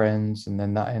girlfriends, and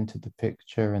then that entered the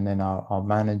picture, and then our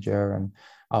manager and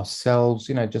ourselves,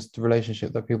 just the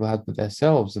relationship that people had with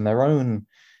themselves and their own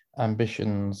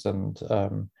ambitions and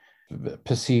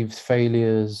perceived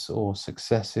failures or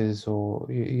successes, or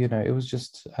it was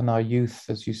just, and our youth,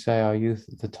 as you say, our youth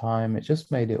at the time, it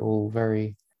just made it all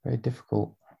very, very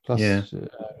difficult. Yeah. Plus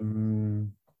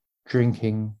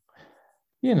drinking,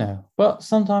 but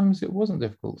sometimes it wasn't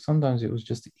difficult. Sometimes it was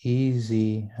just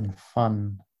easy and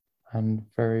fun and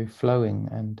very flowing.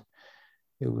 And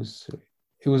it was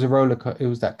it was it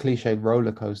was that cliched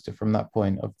roller coaster from that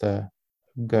point of the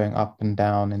going up and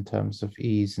down in terms of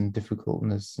ease and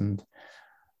difficultness, and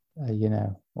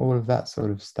all of that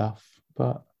sort of stuff.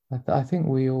 But I think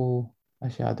we all,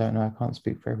 actually, I don't know, I can't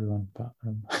speak for everyone, but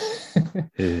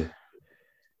Yeah.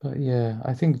 but yeah,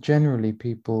 I think generally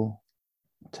people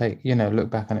look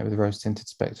back on it with rose-tinted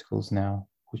spectacles now,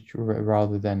 which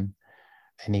rather than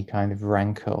any kind of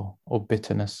rancor or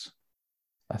bitterness,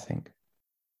 I think.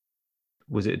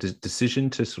 Was it a decision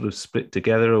to sort of split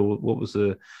together, or what was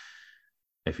the,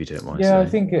 if you don't mind Yeah,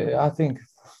 saying? I think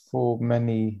for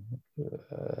many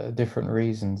different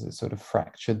reasons, it sort of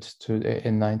fractured to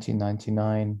in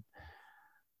 1999.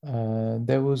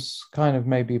 There was kind of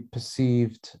maybe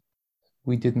perceived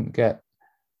we didn't get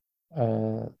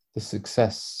the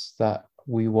success that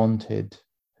we wanted,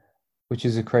 which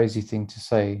is a crazy thing to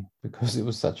say because it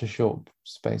was such a short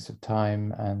space of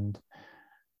time, and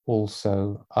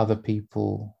also other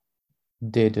people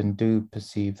did and do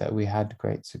perceive that we had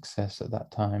great success at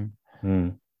that time.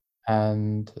 Mm.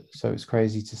 And so it's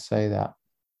crazy to say that,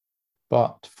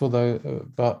 but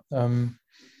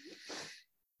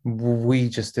we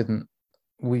just didn't,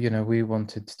 we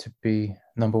wanted to be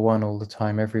number one all the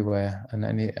time everywhere,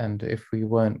 and if we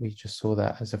weren't, we just saw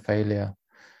that as a failure.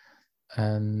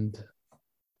 And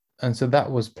so that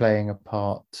was playing a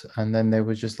part, and then there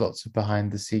was just lots of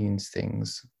behind the scenes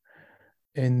things.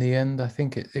 In the end, I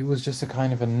think it was just a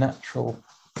kind of a natural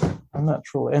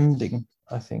ending.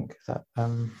 I think that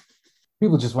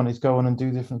people just wanted to go on and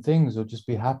do different things or just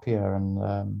be happier.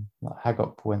 And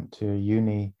Hagop went to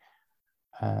uni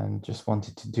and just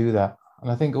wanted to do that. And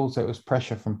I think also it was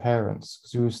pressure from parents,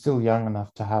 because we were still young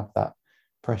enough to have that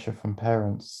pressure from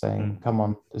parents saying, Mm. come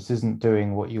on, this isn't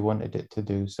doing what you wanted it to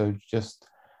do. So just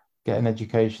get an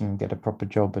education and get a proper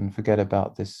job and forget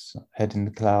about this head in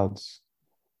the clouds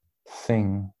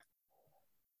thing.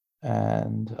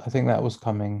 And I think that was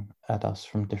coming at us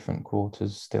from different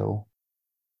quarters still.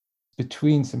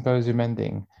 Between Symposium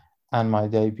Ending and my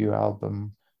debut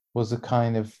album was a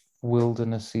kind of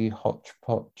wildernessy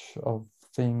hodgepodge of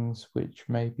things which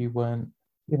maybe weren't,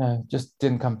 just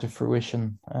didn't come to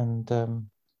fruition. And it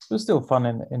was still fun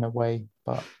in a way,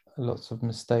 but lots of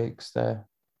mistakes there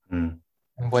Mm.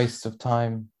 and wastes of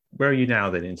time. Where are you now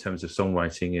then in terms of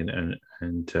songwriting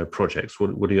and projects?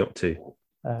 What are you up to?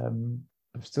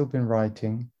 I've still been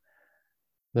writing.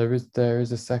 There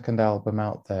is a second album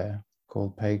out there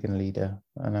called Pagan Leader,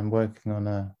 and I'm working on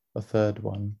a third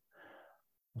one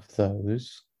of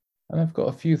those. And I've got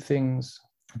a few things.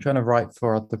 I'm trying to write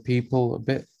for other people a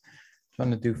bit,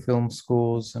 trying to do film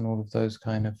scores and all of those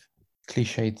kind of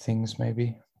cliched things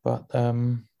maybe. But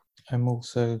I'm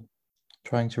also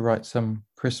trying to write some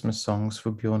Christmas songs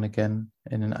for Bjorn again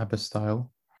in an ABBA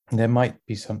style. There might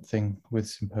be something with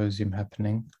Symposium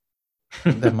happening.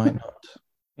 There might not.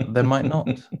 There might not.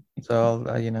 So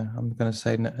I'm going to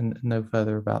say no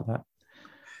further about that.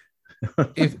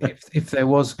 If there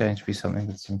was going to be something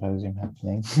with Symposium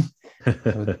happening,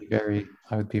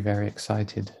 I would be very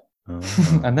excited. Oh.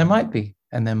 And there might be,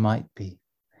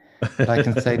 but I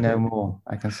can say no more.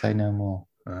 I can say no more.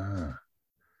 Ah.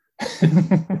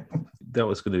 That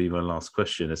was going to be my last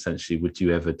question. Essentially, would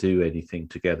you ever do anything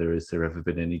together? Has there ever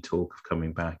been any talk of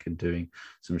coming back and doing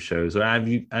some shows, or have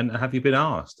you been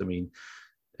asked? I mean,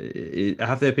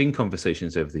 have there been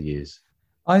conversations over the years?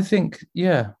 I think,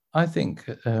 yeah,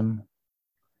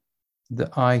 the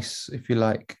ice, if you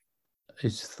like,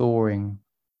 is thawing,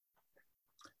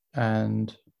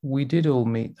 and we did all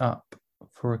meet up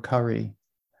for a curry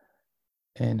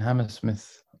in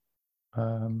Hammersmith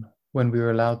when we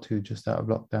were allowed to, just out of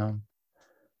lockdown.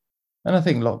 And I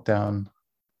think lockdown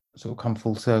sort of come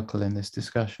full circle in this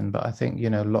discussion, but I think,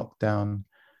 lockdown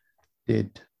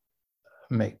did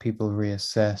make people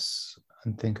reassess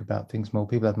and think about things more.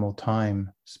 People had more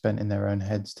time spent in their own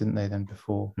heads, didn't they, than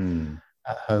before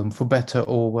at home, for better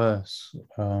or worse.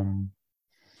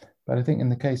 But I think in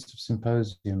the case of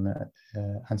Symposium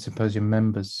and Symposium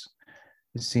members,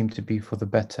 it seemed to be for the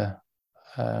better.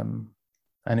 And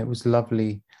it was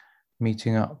lovely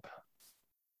meeting up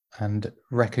and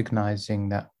recognizing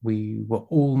that we were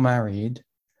all married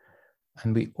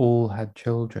and we all had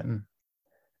children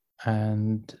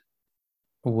and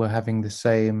were having the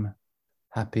same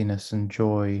happiness and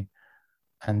joy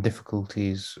and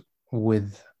difficulties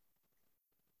with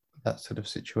that sort of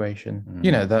situation.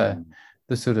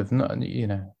 The sort of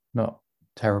not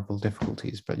terrible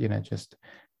difficulties, but just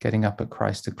getting up at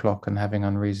Christ o'clock and having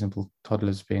unreasonable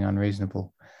toddlers being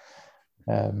unreasonable,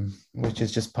 which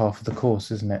is just par for the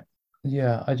course, isn't it?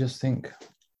 Yeah, I just think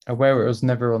where it was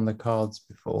never on the cards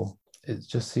before, it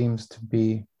just seems to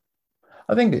be.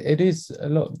 I think it is a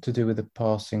lot to do with the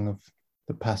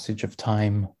passage of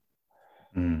time,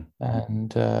 and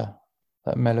that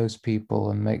mellows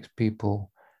people and makes people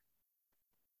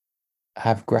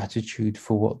have gratitude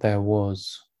for what there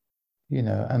was,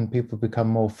 and people become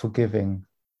more forgiving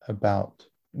about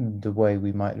the way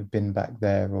we might have been back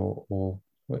there, or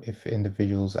if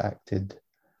individuals acted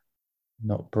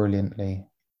not brilliantly,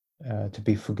 to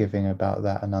be forgiving about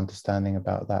that and understanding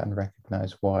about that and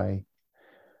recognize why.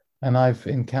 And I've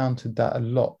encountered that a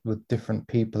lot with different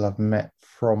people I've met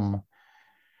from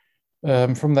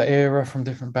the era, from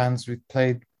different bands we've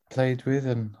played with,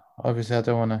 and obviously I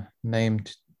don't want to name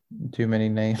too many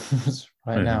names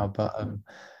right now, but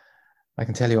I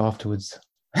can tell you afterwards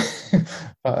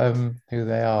but who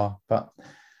they are. But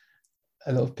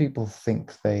a lot of people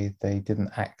think they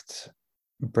didn't act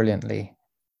brilliantly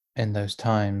in those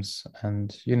times,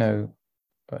 and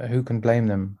who can blame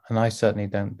them? And I certainly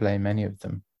don't blame any of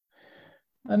them.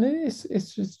 And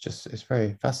it's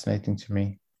very fascinating to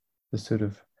me, the sort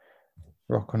of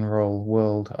rock and roll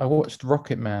world. I watched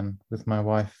Rocket Man with my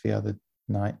wife the other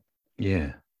night.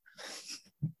 Yeah,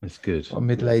 it's good. What a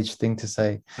middle-aged thing to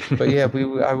say, but yeah,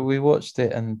 we watched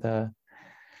it, and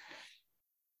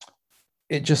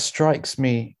it just strikes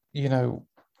me,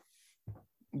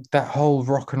 that whole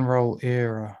rock and roll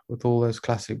era with all those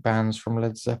classic bands from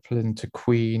Led Zeppelin to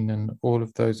Queen and all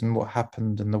of those, and what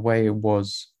happened and the way it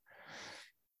was,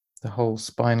 the whole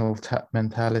Spinal Tap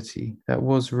mentality, that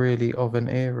was really of an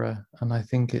era. And I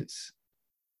think it's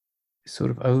sort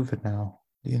of over now.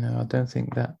 I don't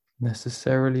think that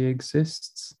necessarily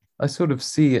exists. I sort of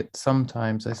see it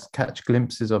sometimes. I catch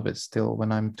glimpses of it still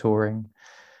when I'm touring,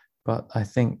 but I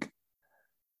think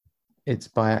it's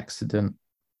by accident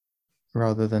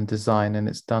rather than design, and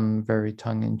it's done very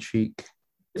tongue-in-cheek.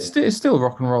 It's still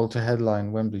rock and roll to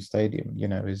headline Wembley Stadium,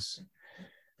 is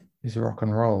rock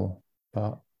and roll,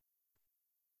 but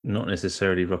not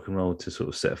necessarily rock and roll to sort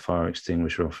of set a fire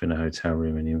extinguisher off in a hotel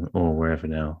room or wherever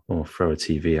now, or throw a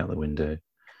TV out the window.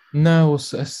 No, or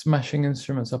smashing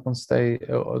instruments up on stage.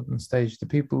 Do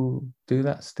people do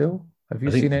that still? Have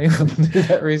you seen anyone do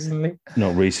that recently?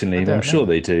 Not recently, but I'm sure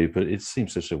they do, but it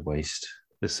seems such a waste.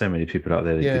 There's so many people out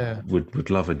there that would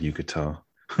love a new guitar.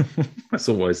 That's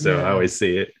always how I always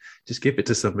see it. Just give it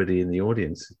to somebody in the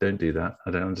audience. Don't do that.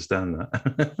 I don't understand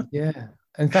that. Yeah.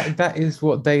 In fact, that is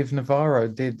what Dave Navarro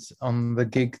did on the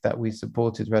gig that we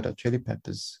supported, Red Hot Chili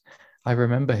Peppers. I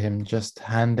remember him just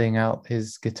handing out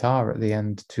his guitar at the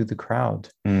end to the crowd.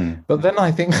 But then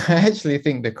I actually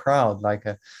think the crowd, like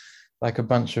a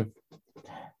bunch of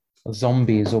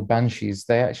zombies or banshees,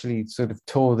 they actually sort of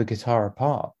tore the guitar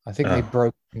apart. I think they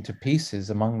broke into pieces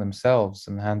among themselves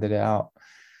and handed it out.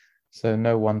 So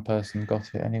no one person got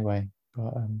it anyway.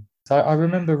 But so I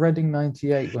remember Reading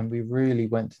 98 when we really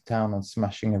went to town on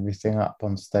smashing everything up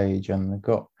on stage, and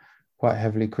got quite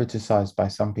heavily criticized by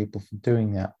some people for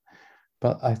doing that.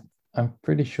 But I'm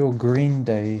pretty sure Green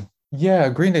Day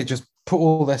just put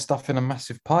all their stuff in a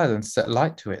massive pile and set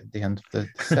light to it at the end of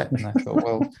the set. And I thought,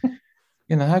 well,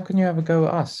 how can you have a go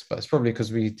at us? But it's probably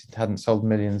because we hadn't sold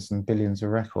millions and billions of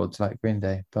records like Green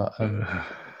Day. But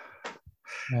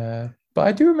but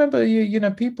I do remember,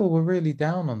 people were really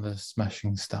down on the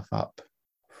smashing stuff up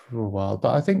for a while.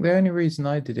 But I think the only reason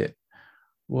I did it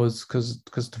was because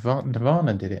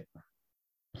Nirvana did it.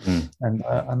 And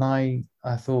I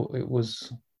thought it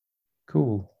was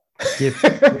cool.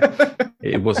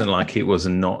 It wasn't like it was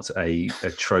not a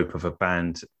trope of a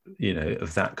band,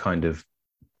 of that kind of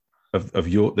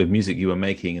the music you were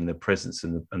making and the presence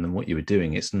and what you were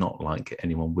doing. It's not like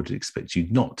anyone would expect you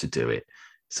not to do it.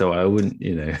 So I wouldn't,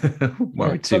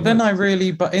 worry too But then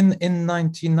much. but in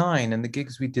 99 and the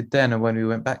gigs we did then, and when we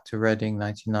went back to Reading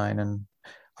 99, and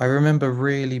I remember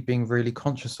really being really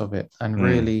conscious of it and Mm,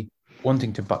 really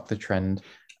wanting to buck the trend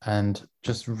and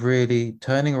just really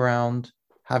turning around,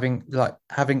 having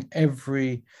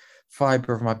every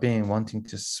fiber of my being wanting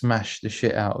to smash the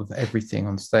shit out of everything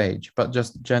on stage, but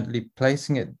just gently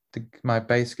placing my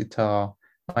bass guitar,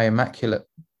 my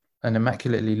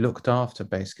immaculately looked after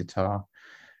bass guitar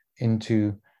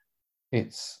into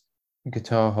its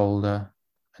guitar holder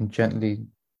and gently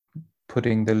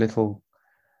putting the little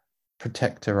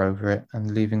protector over it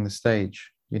and leaving the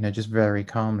stage, just very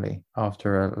calmly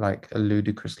after a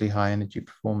ludicrously high energy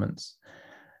performance.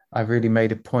 I really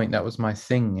made a point. That was my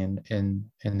thing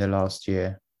in the last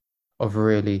year, of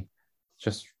really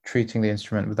just treating the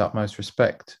instrument with utmost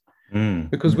respect, mm,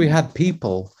 because we had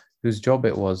people whose job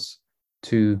it was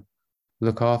to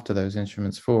look after those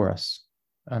instruments for us.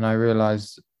 And I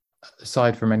realized,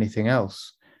 aside from anything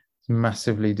else, it's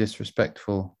massively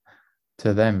disrespectful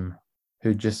to them,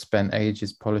 who just spent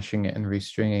ages polishing it and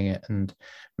restringing it and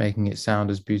making it sound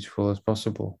as beautiful as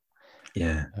possible.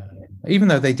 yeah. Even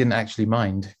though they didn't actually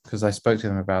mind, because I spoke to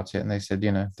them about it and they said,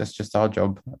 that's just our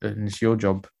job and it's your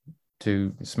job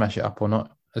to smash it up or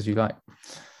not, as you like.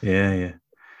 Yeah, yeah.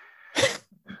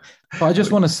 But I just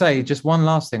But want to say just one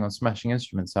last thing on smashing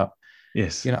instruments up.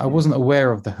 yes. I wasn't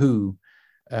aware of the Who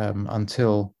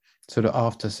until sort of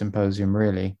after Symposium,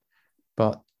 really.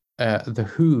 But the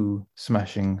Who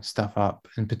smashing stuff up,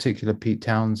 in particular Pete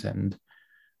Townsend,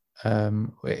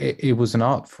 it was an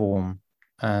art form,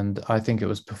 and I think it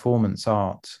was performance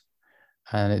art,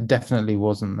 and it definitely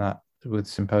wasn't that with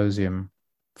Symposium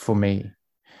for me.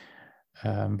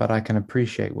 But I can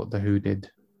appreciate what the Who did.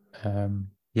 Um,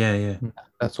 Yeah, yeah.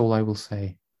 that's all I will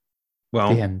say. The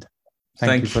Well, end.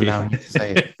 Thank you thank for you. allowing me to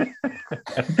say it.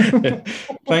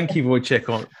 Thank you,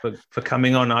 Wojciech, for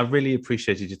coming on. I really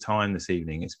appreciated your time this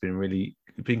evening. It's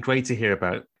been great to hear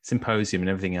about Symposium and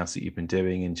everything else that you've been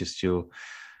doing, and just your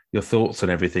thoughts on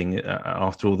everything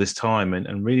after all this time,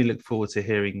 and really look forward to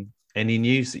hearing any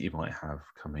news that you might have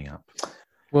coming up.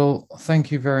 Well,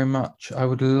 thank you very much. I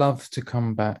would love to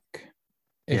come back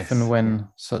if and Yes, when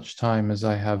such time as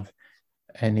I have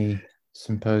any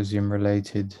Symposium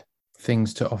related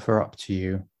things to offer up to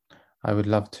you. I would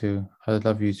love to. I would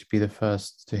love you to be the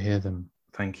first to hear them.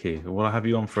 thank you. Well, I'll have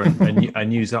you on for a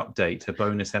news update, a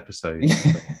bonus episode.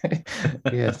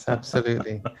 Yes,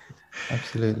 absolutely.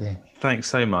 Absolutely. Thanks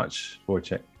so much,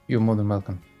 Wojciech. You're more than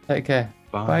welcome. Take care.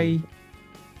 Bye. Bye.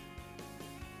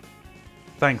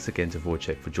 Thanks again to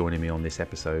Wojciech for joining me on this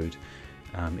episode.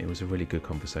 It was a really good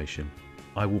conversation.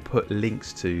 I will put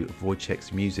links to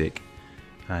Wojciech's music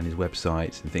and his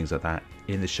website and things like that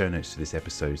in the show notes to this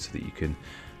episode, so that you can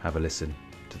have a listen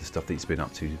to the stuff that he's been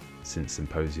up to since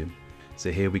Symposium.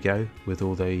 So here we go with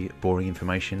all the boring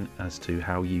information as to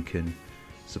how you can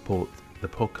support the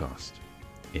podcast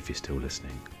if you're still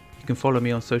listening. You can follow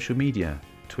me on social media,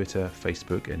 Twitter,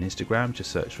 Facebook and Instagram.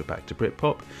 Just search for Back to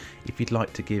Britpop. If you'd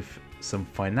like to give some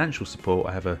financial support,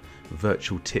 I have a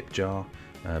virtual tip jar,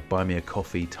 buy me a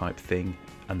coffee type thing,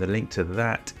 and the link to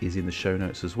that is in the show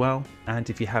notes as well. And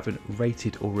if you haven't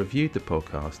rated or reviewed the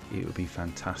podcast, it would be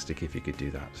fantastic if you could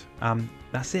do that.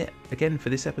 That's it again for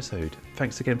this episode.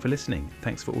 Thanks again for listening.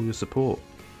 Thanks for all your support.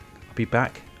 I'll be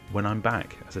back when I'm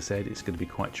back. As I said, it's going to be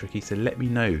quite tricky, so let me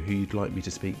know who you'd like me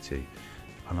to speak to,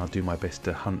 and I'll do my best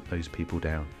to hunt those people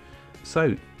down.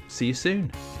 So, see you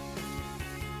soon.